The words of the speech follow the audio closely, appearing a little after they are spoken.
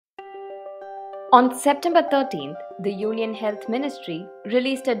On September 13th, the Union Health Ministry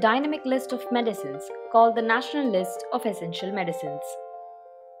released a dynamic list of medicines called the National List of Essential Medicines.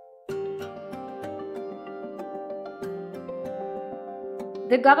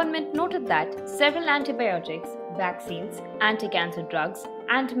 The government noted that several antibiotics, vaccines, anti-cancer drugs,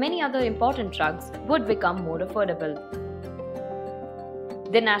 and many other important drugs would become more affordable.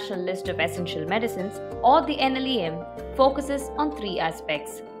 The National List of Essential Medicines, or the NLEM, focuses on three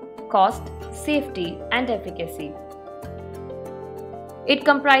aspects: cost, safety, and efficacy. It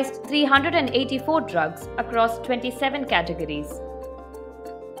comprised 384 drugs across 27 categories.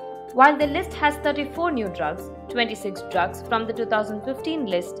 While the list has 34 new drugs, 26 drugs from the 2015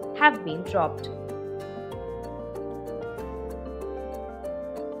 list have been dropped.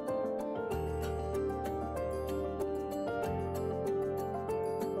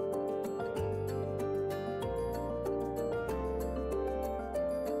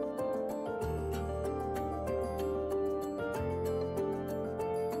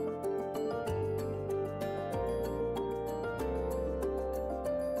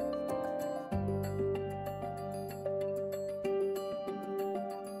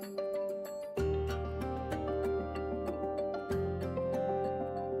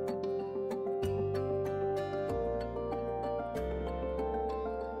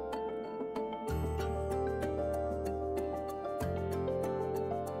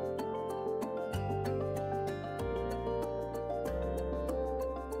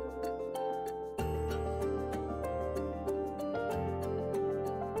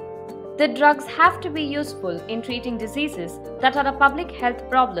 The drugs have to be useful in treating diseases that are a public health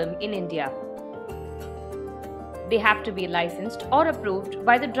problem in India. They have to be licensed or approved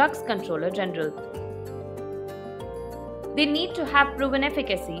by the Drugs Controller General. They need to have proven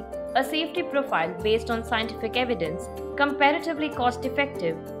efficacy, a safety profile based on scientific evidence, comparatively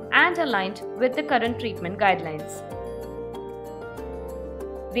cost-effective, and aligned with the current treatment guidelines.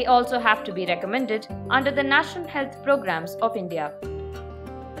 They also have to be recommended under the National Health Programs of India.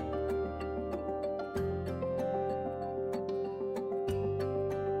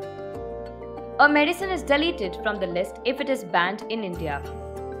 A medicine is deleted from the list if it is banned in India,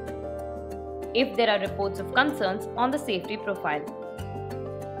 if there are reports of concerns on the safety profile.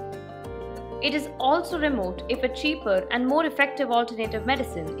 It is also removed if a cheaper and more effective alternative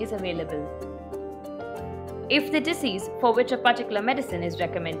medicine is available. If the disease for which a particular medicine is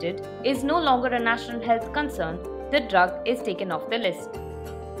recommended is no longer a national health concern, the drug is taken off the list.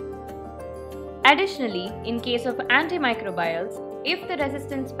 Additionally, in case of antimicrobials, if the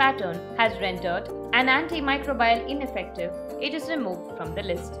resistance pattern has rendered an antimicrobial ineffective, it is removed from the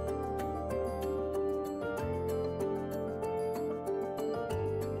list.